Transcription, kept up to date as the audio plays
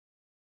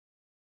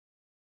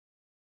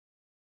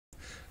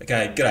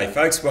Okay, g'day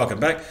folks, welcome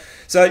back.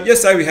 So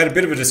yesterday we had a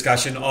bit of a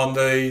discussion on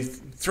the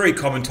three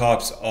common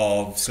types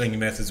of slinging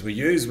methods we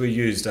use. We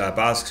used a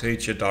basket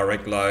hitch, a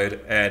direct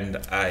load and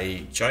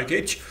a choke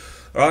hitch.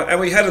 All right, and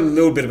we had a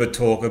little bit of a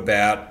talk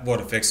about what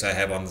effects they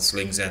have on the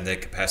slings and their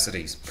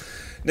capacities.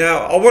 Now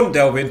I want to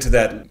delve into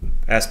that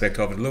aspect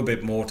of it a little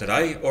bit more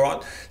today. All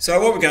right,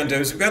 so what we're going to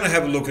do is we're going to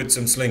have a look at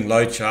some sling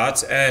load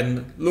charts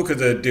and look at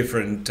the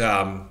different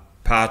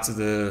parts of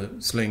the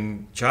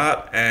sling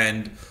chart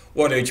and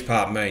what each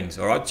part means,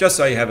 all right, just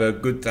so you have a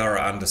good thorough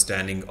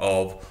understanding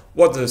of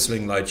what the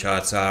sling load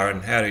charts are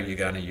and how you're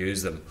going to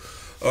use them.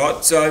 All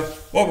right, so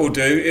what we'll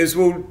do is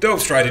we'll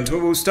delve straight into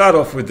it. We'll start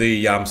off with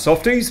the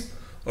softies.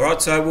 All right,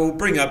 so we'll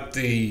bring up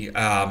the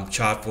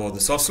chart for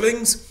the soft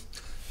slings.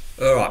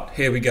 All right,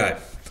 here we go.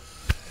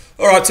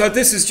 All right, so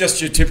this is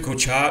just your typical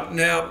chart.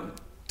 Now,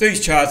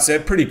 these charts, they're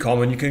pretty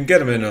common. You can get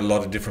them in a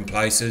lot of different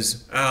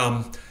places.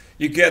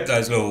 You get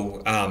those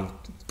little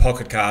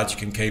pocket cards you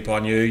can keep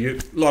on you.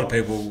 A lot of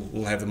people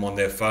will have them on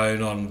their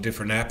phone on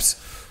different apps.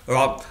 All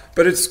right,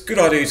 but it's a good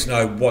idea to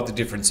know what the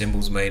different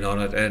symbols mean on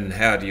it and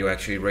how do you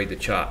actually read the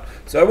chart.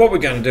 So what we're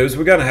going to do is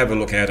we're going to have a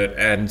look at it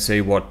and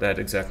see what that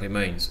exactly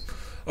means.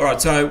 All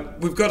right, so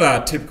we've got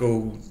our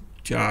typical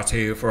chart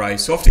here for a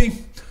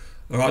softie.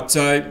 All right,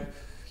 so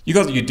you've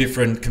got your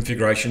different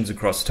configurations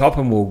across the top,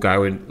 and we'll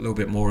go in a little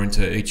bit more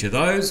into each of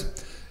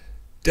those.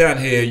 Down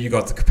here you've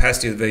got the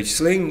capacity of each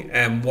sling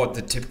and what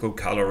the typical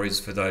colour is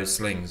for those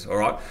slings. All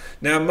right,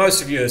 now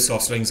most of your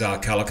soft slings are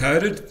colour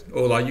coded,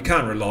 although you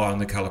can't rely on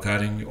the colour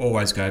coding. You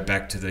always go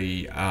back to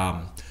the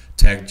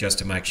tag just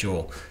to make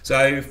sure.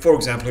 So for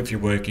example, if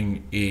you're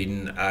working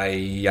in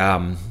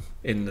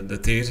the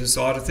theatre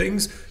side of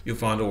things, you'll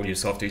find all your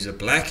softies are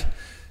black,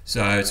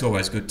 so it's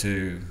always good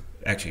to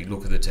actually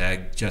look at the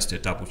tag just to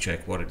double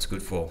check what it's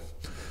good for.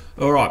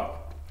 All right,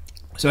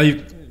 so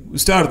we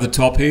start at the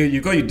top here.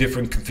 You've got your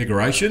different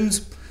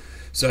configurations.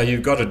 So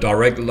you've got a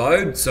direct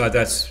load, so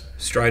that's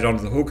straight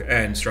onto the hook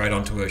and straight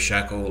onto a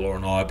shackle or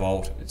an eye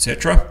bolt,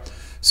 etc.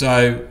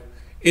 So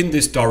in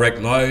this direct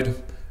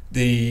load,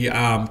 the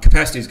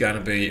capacity is going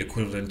to be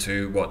equivalent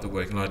to what the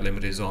working load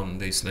limit is on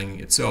the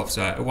sling itself.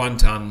 So a 1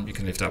 ton, you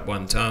can lift up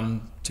 1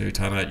 ton, 2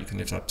 tonner, you can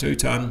lift up 2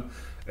 ton,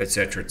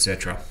 etc.,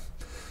 etc.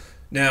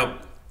 Now,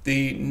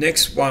 the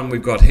next one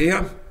we've got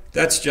here,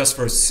 that's just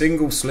for a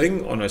single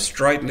sling on a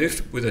straight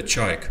lift with a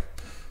choke.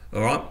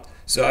 All right,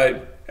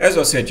 so as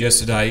I said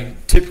yesterday,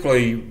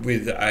 typically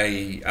with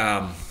a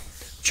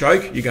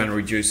choke, you're going to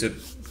reduce it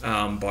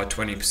by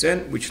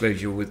 20%, which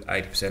leaves you with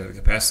 80% of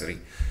the capacity.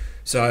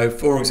 So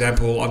for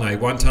example, on a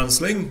 1 ton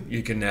sling,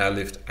 you can now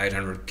lift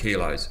 800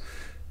 kilos.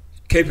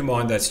 Keep in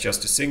mind that's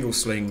just a single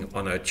sling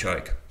on a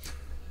choke.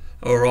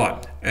 All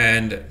right,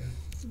 and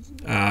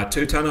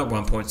 2 tonner,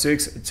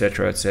 1.6,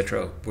 etc.,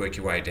 etc. Work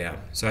your way down.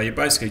 So you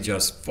basically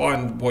just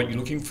find what you're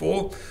looking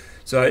for.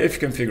 So if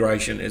your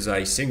configuration is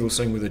a single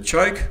sling with a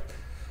choke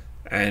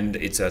and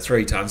it's a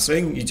 3 ton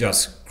sling, you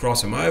just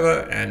cross them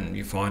over and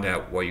you find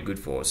out what you're good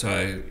for.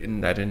 So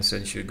in that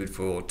instance, you're good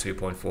for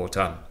 2.4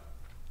 ton.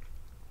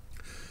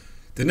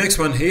 The next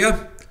one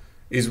here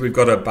is we've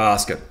got a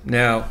basket.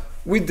 Now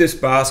with this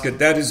basket,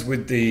 that is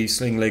with the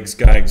sling legs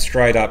going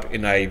straight up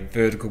in a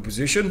vertical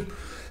position.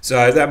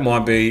 So that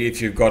might be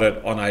if you've got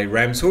it on a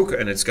ram's hook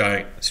and it's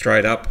going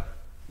straight up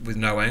with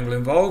no angle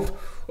involved,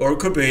 or it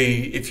could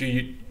be if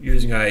you're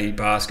using a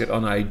basket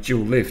on a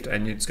dual lift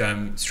and it's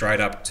going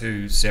straight up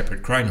to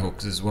separate crane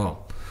hooks as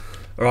well.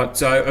 All right,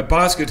 so a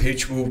basket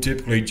hitch will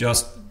typically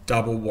just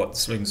double what the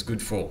sling's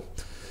good for.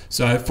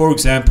 So for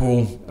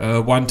example,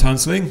 a 1 ton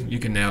sling, you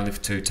can now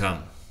lift 2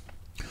 ton.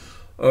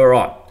 All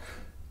right,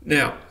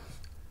 now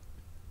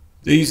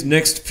these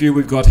next few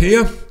we've got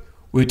here,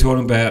 we're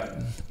talking about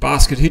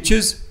basket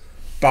hitches,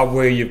 but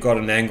where you've got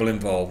an angle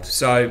involved.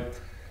 So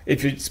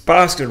if it's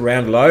basket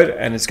round load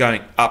and it's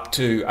going up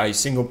to a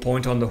single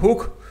point on the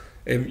hook,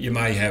 you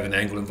may have an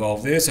angle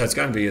involved there. So it's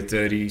going to be a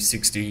 30,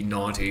 60,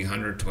 90,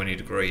 120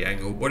 degree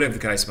angle, whatever the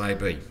case may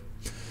be.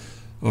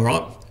 All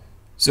right.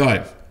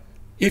 So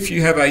if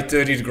you have a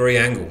 30 degree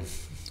angle,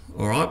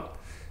 all right,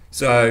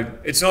 so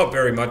it's not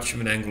very much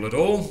of an angle at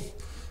all.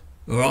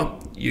 All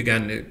right, you're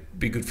going to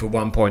be good for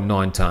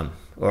 1.9 ton.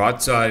 All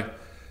right, so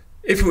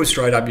if it was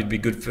straight up, you'd be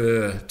good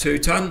for 2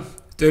 ton,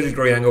 30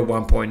 degree angle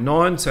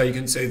 1.9, so you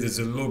can see there's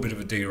a little bit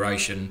of a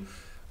deration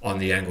on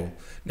the angle.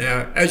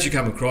 Now, as you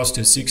come across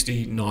to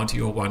 60,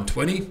 90 or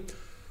 120,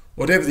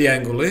 whatever the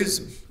angle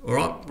is, all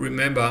right,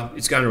 remember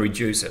it's going to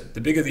reduce it.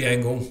 The bigger the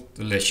angle,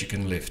 the less you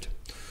can lift.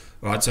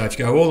 All right, so if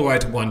you go all the way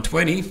to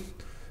 120,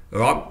 all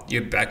right,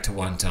 you're back to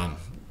 1 ton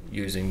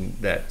using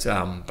that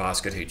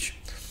basket hitch.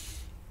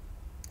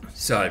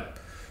 So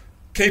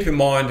keep in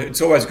mind,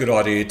 it's always a good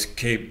idea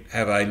to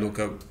have a look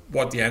at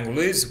what the angle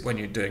is when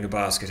you're doing a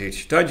basket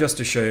hitch. Don't just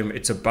assume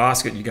it's a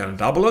basket, you're going to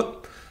double it.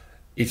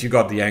 If you've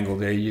got the angle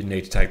there, you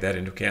need to take that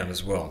into account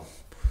as well.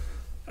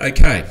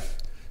 Okay,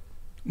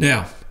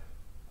 now,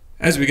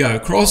 as we go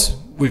across,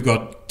 we've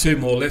got 2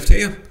 more left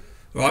here.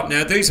 Right,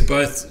 now these are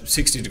both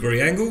 60 degree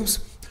angles.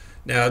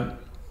 Now,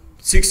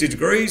 60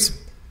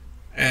 degrees,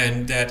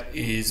 and that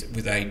is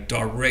with a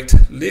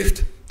direct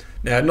lift.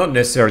 Now, not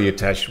necessarily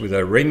attached with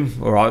a ring,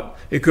 all right.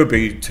 It could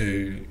be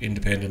to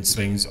independent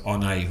slings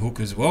on a hook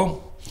as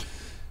well.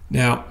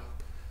 Now,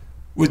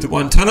 with the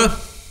 1 tonner,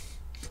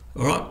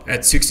 all right,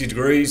 at 60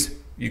 degrees,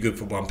 you're good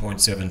for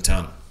 1.7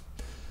 ton.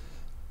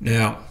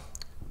 Now,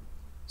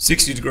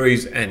 60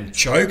 degrees and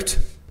choked,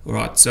 all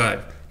right,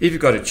 so if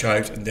you've got it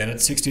choked and then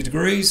at 60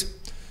 degrees,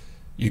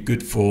 you're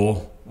good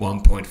for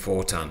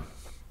 1.4 ton.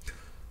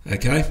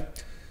 Okay,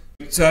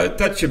 so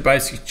that's your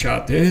basic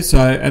chart there. So,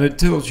 and it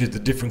tells you the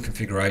different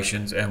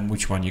configurations and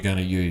which one you're going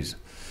to use.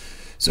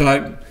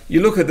 So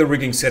you look at the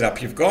rigging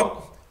setup you've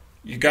got,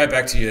 you go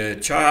back to your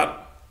chart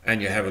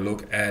and you have a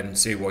look and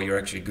see what you're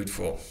actually good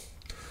for.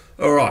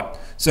 All right,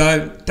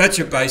 so that's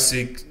your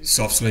basic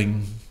soft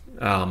sling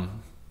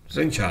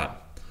sling chart.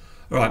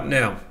 All right,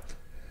 now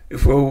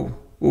if we'll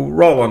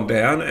roll on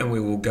down and we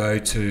will go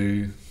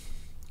to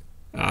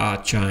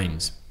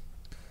chains.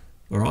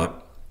 All right.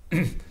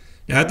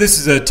 Now this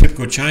is a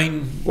typical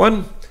chain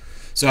one.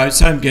 So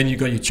same again, you've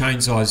got your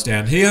chain size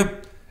down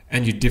here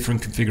and your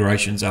different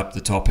configurations up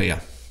the top here.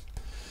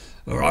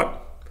 All right.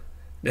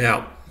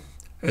 Now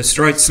a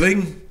straight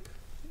sling,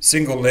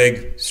 single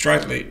leg,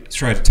 straight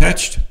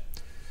attached.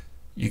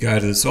 You go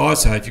to the side.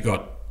 So if you've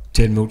got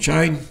 10mm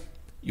chain,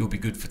 you'll be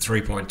good for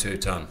 3.2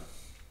 ton.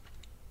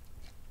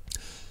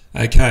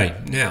 Okay.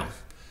 Now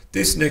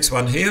this next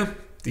one here,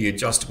 the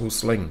adjustable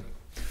sling.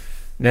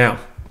 Now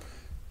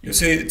you'll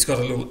see it's got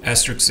a little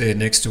asterisk there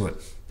next to it.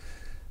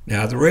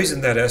 Now the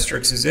reason that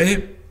asterisk is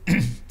there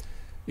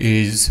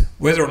is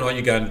whether or not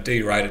you're going to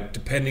derate it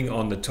depending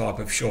on the type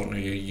of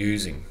shortener you're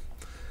using.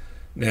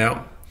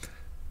 Now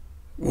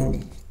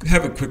we'll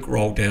have a quick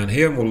roll down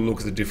here and we'll look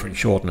at the different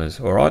shorteners.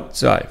 All right,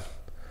 so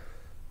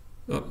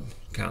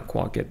can't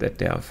quite get that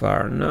down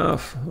far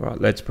enough. All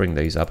right, let's bring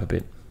these up a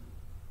bit.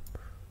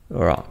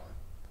 All right,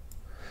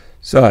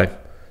 so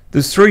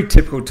there's 3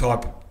 typical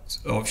types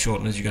of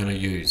shorteners you're going to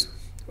use.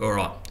 All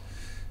right,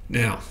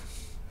 now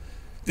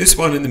this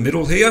one in the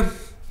middle here,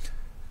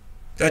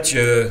 that's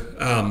your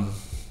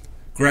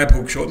grab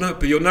hook shortener,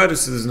 but you'll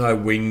notice there's no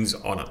wings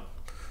on it.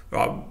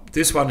 Right,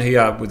 this one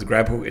here with the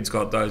grab hook, it's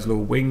got those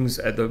little wings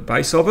at the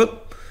base of it,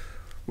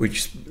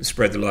 which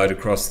spread the load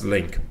across the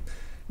link.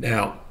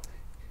 Now,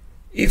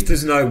 if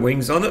there's no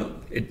wings on it,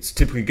 it's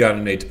typically going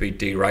to need to be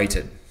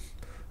derated.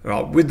 All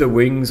right, with the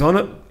wings on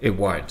it, it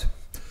won't.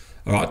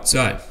 All right,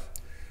 so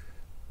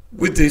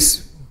with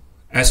this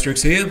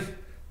asterisk here,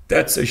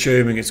 that's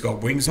assuming it's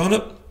got wings on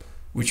it,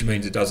 which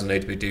means it doesn't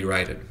need to be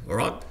derated. All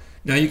right.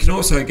 Now you can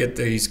also get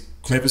these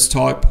clevis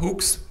type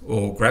hooks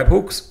or grab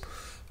hooks.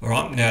 All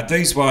right. Now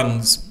these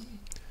ones,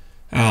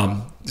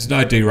 there's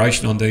no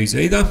deration on these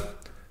either,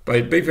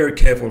 but be very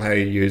careful how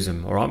you use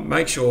them. All right.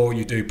 Make sure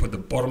you do put the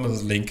bottom of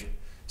the link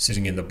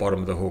sitting in the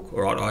bottom of the hook.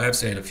 All right. I have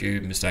seen a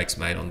few mistakes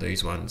made on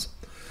these ones.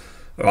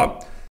 All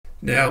right.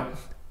 Now,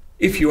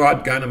 if you are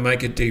going to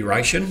make a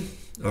deration,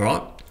 all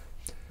right,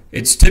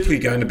 it's typically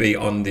going to be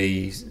on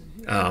the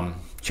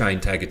chain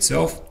tag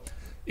itself.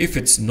 If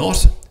it's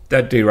not,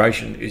 that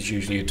deration is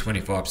usually a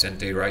 25%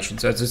 deration.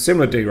 So it's a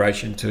similar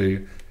deration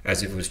to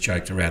as if it was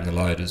choked around the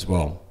load as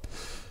well.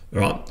 All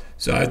right.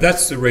 So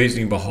that's the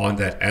reasoning behind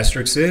that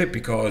asterisk there,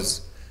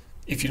 because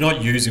if you're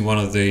not using one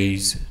of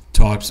these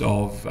types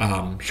of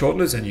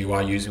shorteners and you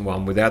are using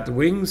one without the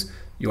wings,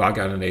 you are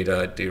going to need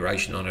a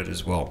deration on it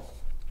as well.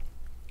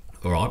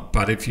 All right.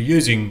 But if you're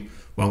using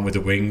one with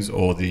the wings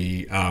or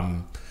the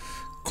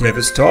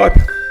clevis type,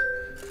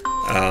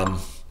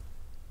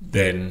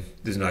 then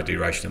there's no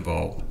deration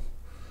involved.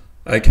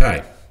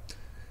 Okay,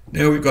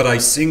 now we've got a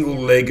single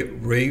leg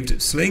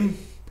reeved sling.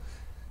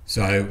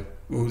 So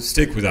we'll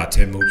stick with our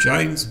 10mm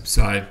chains.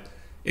 So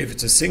if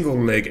it's a single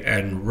leg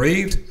and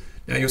reeved,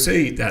 now you'll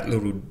see that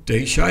little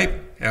D shape,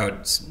 how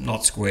it's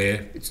not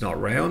square, it's not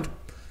round.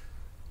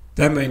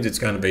 That means it's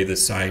going to be the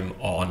same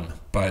on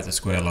both a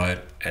square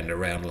load and a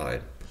round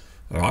load.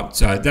 All right,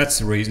 so that's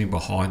the reasoning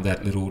behind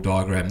that little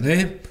diagram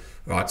there.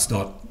 Right, it's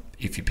not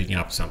if you're picking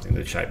up something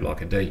that's shaped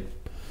like a D.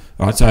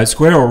 All right, so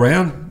square or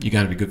round, you're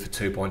going to be good for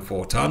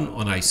 2.4 ton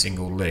on a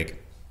single leg.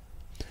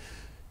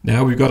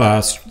 Now we've got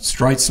our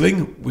straight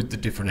sling with the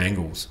different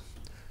angles.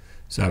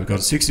 So we've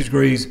got 60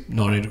 degrees,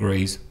 90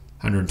 degrees,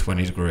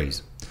 120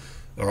 degrees.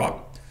 All right,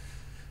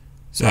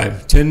 so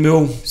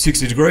 10mm,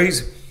 60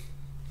 degrees,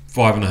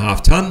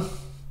 5.5 ton,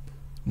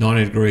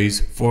 90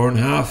 degrees,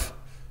 4.5,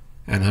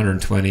 and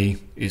 120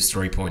 is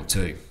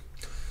 3.2.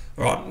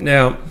 All right,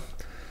 now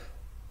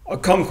a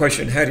common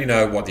question, how do you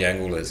know what the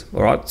angle is?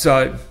 All right,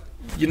 so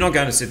you're not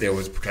going to sit there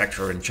with a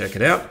protractor and check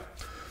it out.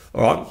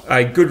 All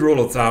right, a good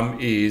rule of thumb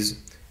is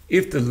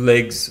if the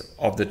legs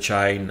of the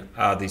chain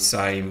are the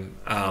same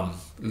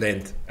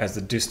length as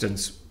the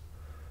distance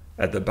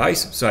at the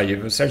base, so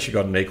you've essentially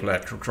got an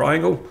equilateral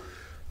triangle,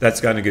 that's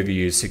going to give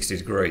you 60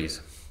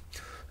 degrees.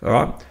 All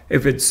right,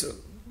 if it's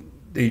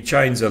the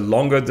chains are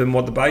longer than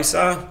what the base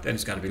are, then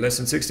it's going to be less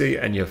than 60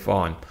 and you're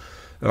fine.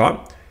 All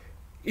right.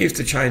 If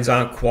the chains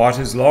aren't quite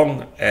as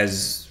long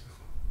as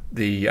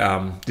the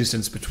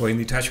distance between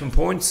the attachment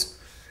points,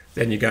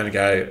 then you're going to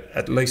go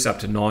at least up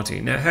to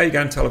 90. Now, how are you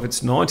going to tell if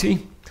it's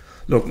 90?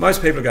 Look,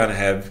 most people are going to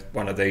have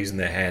one of these in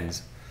their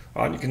hands.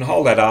 Right, you can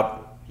hold that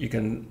up. You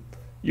can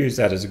use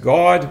that as a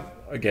guide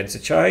against the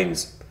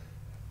chains,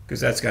 because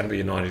that's going to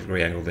be a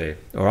 90-degree angle there.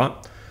 All right.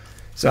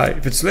 So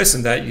if it's less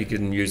than that, you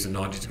can use the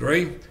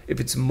 90-degree. If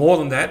it's more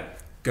than that,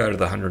 go to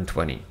the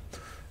 120.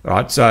 All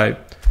right. So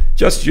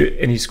just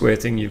any square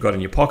thing you've got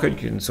in your pocket,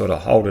 you can sort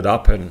of hold it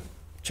up and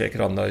check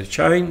it on those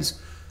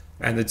chains,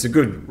 and it's a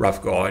good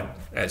rough guide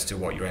as to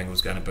what your angle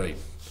is going to be.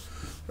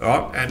 All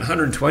right. And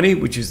 120,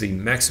 which is the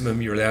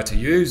maximum you're allowed to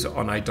use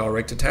on a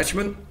direct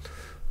attachment.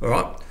 All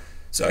right.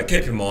 So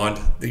keep in mind,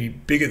 the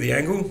bigger the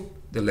angle,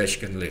 the less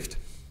you can lift.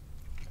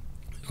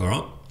 All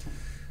right.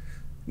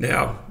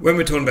 Now, when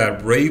we're talking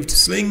about reeved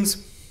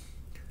slings,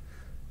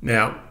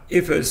 now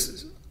if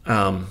it's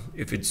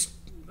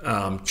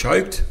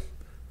choked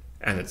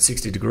and it's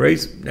 60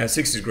 degrees, now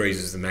 60 degrees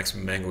is the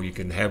maximum angle you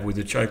can have with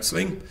a choked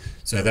sling,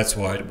 so that's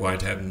why it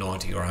won't have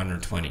 90 or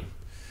 120.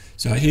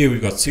 So here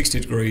we've got 60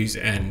 degrees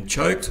and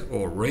choked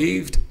or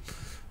reeved.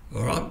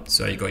 All right.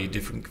 So you've got your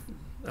different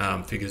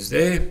figures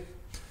there.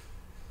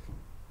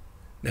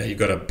 Now you've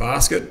got a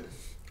basket,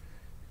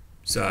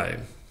 so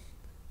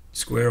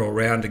square or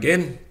round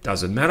again,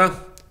 doesn't matter.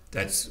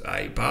 That's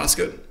a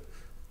basket.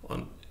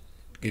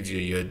 Gives you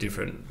your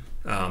different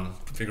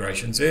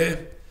configurations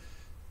there.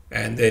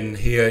 And then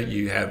here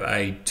you have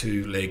a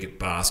 2-leg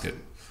basket,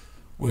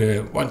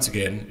 where once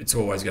again, it's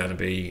always going to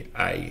be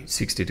a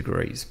 60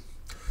 degrees.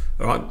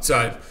 All right,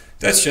 so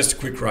that's just a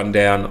quick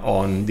rundown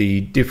on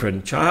the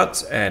different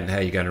charts and how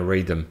you're going to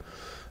read them.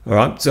 All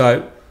right,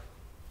 so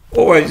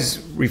always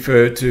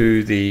refer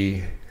to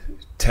the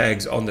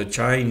tags on the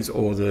chains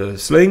or the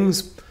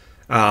slings,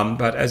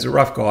 but as a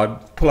rough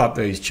guide, pull up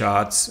these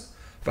charts.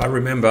 But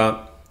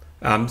remember,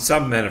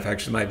 some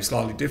manufacturers may be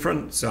slightly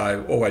different,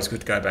 so always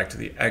good to go back to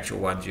the actual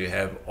ones you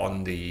have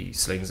on the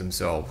slings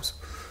themselves.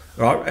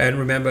 All right, and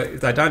remember, if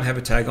they don't have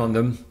a tag on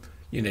them,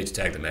 you need to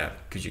tag them out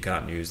because you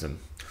can't use them.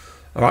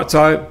 All right,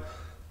 so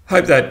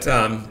hope that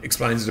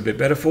explains it a bit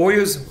better for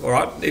you. All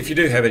right, if you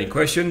do have any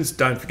questions,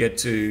 don't forget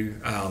to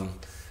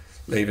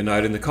leave a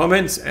note in the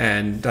comments,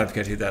 and don't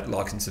forget to hit that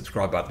like and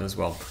subscribe button as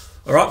well.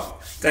 All right,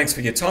 thanks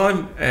for your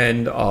time,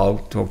 and I'll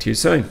talk to you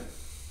soon.